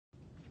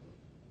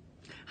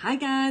Hi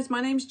guys,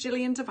 my name's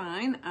Gillian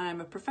Devine.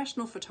 I'm a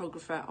professional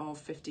photographer of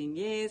 15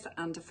 years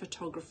and a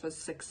photographer's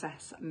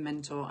success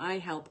mentor. I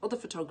help other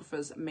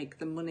photographers make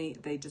the money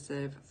they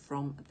deserve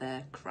from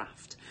their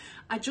craft.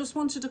 I just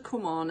wanted to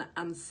come on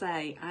and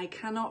say I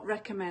cannot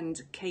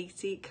recommend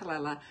Katie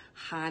Colella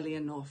highly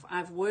enough.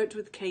 I've worked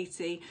with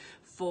Katie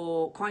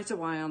for quite a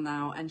while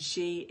now and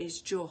she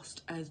is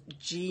just a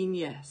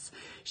genius.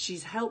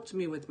 She's helped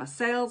me with my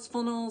sales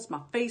funnels,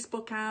 my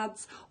Facebook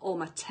ads, all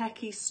my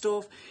techie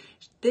stuff.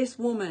 This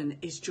woman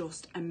is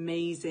just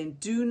amazing.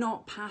 Do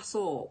not pass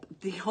up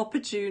the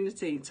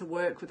opportunity to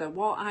work with her.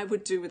 What I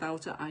would do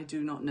without her, I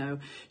do not know.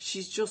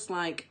 She's just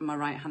like my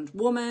right-hand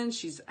woman.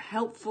 She's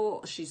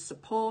helpful, she's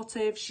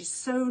supportive, she's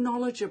so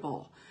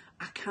knowledgeable.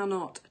 I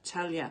cannot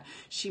tell you.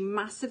 She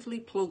massively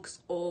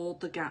plugs all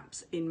the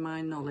gaps in my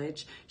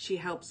knowledge. She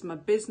helps my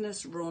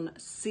business run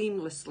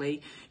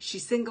seamlessly. She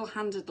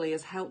single-handedly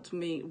has helped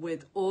me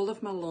with all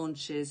of my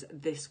launches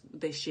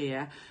this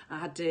year.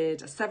 I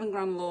did a 7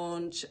 grand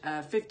launch,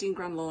 a 15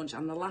 grand launch,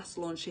 and the last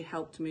launch she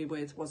helped me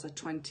with was a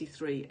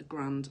 23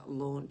 grand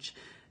launch.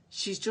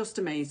 She's just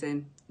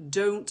amazing.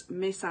 Don't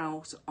miss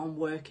out on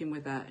working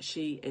with her.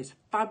 She is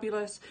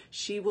fabulous.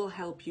 She will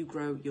help you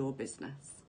grow your business.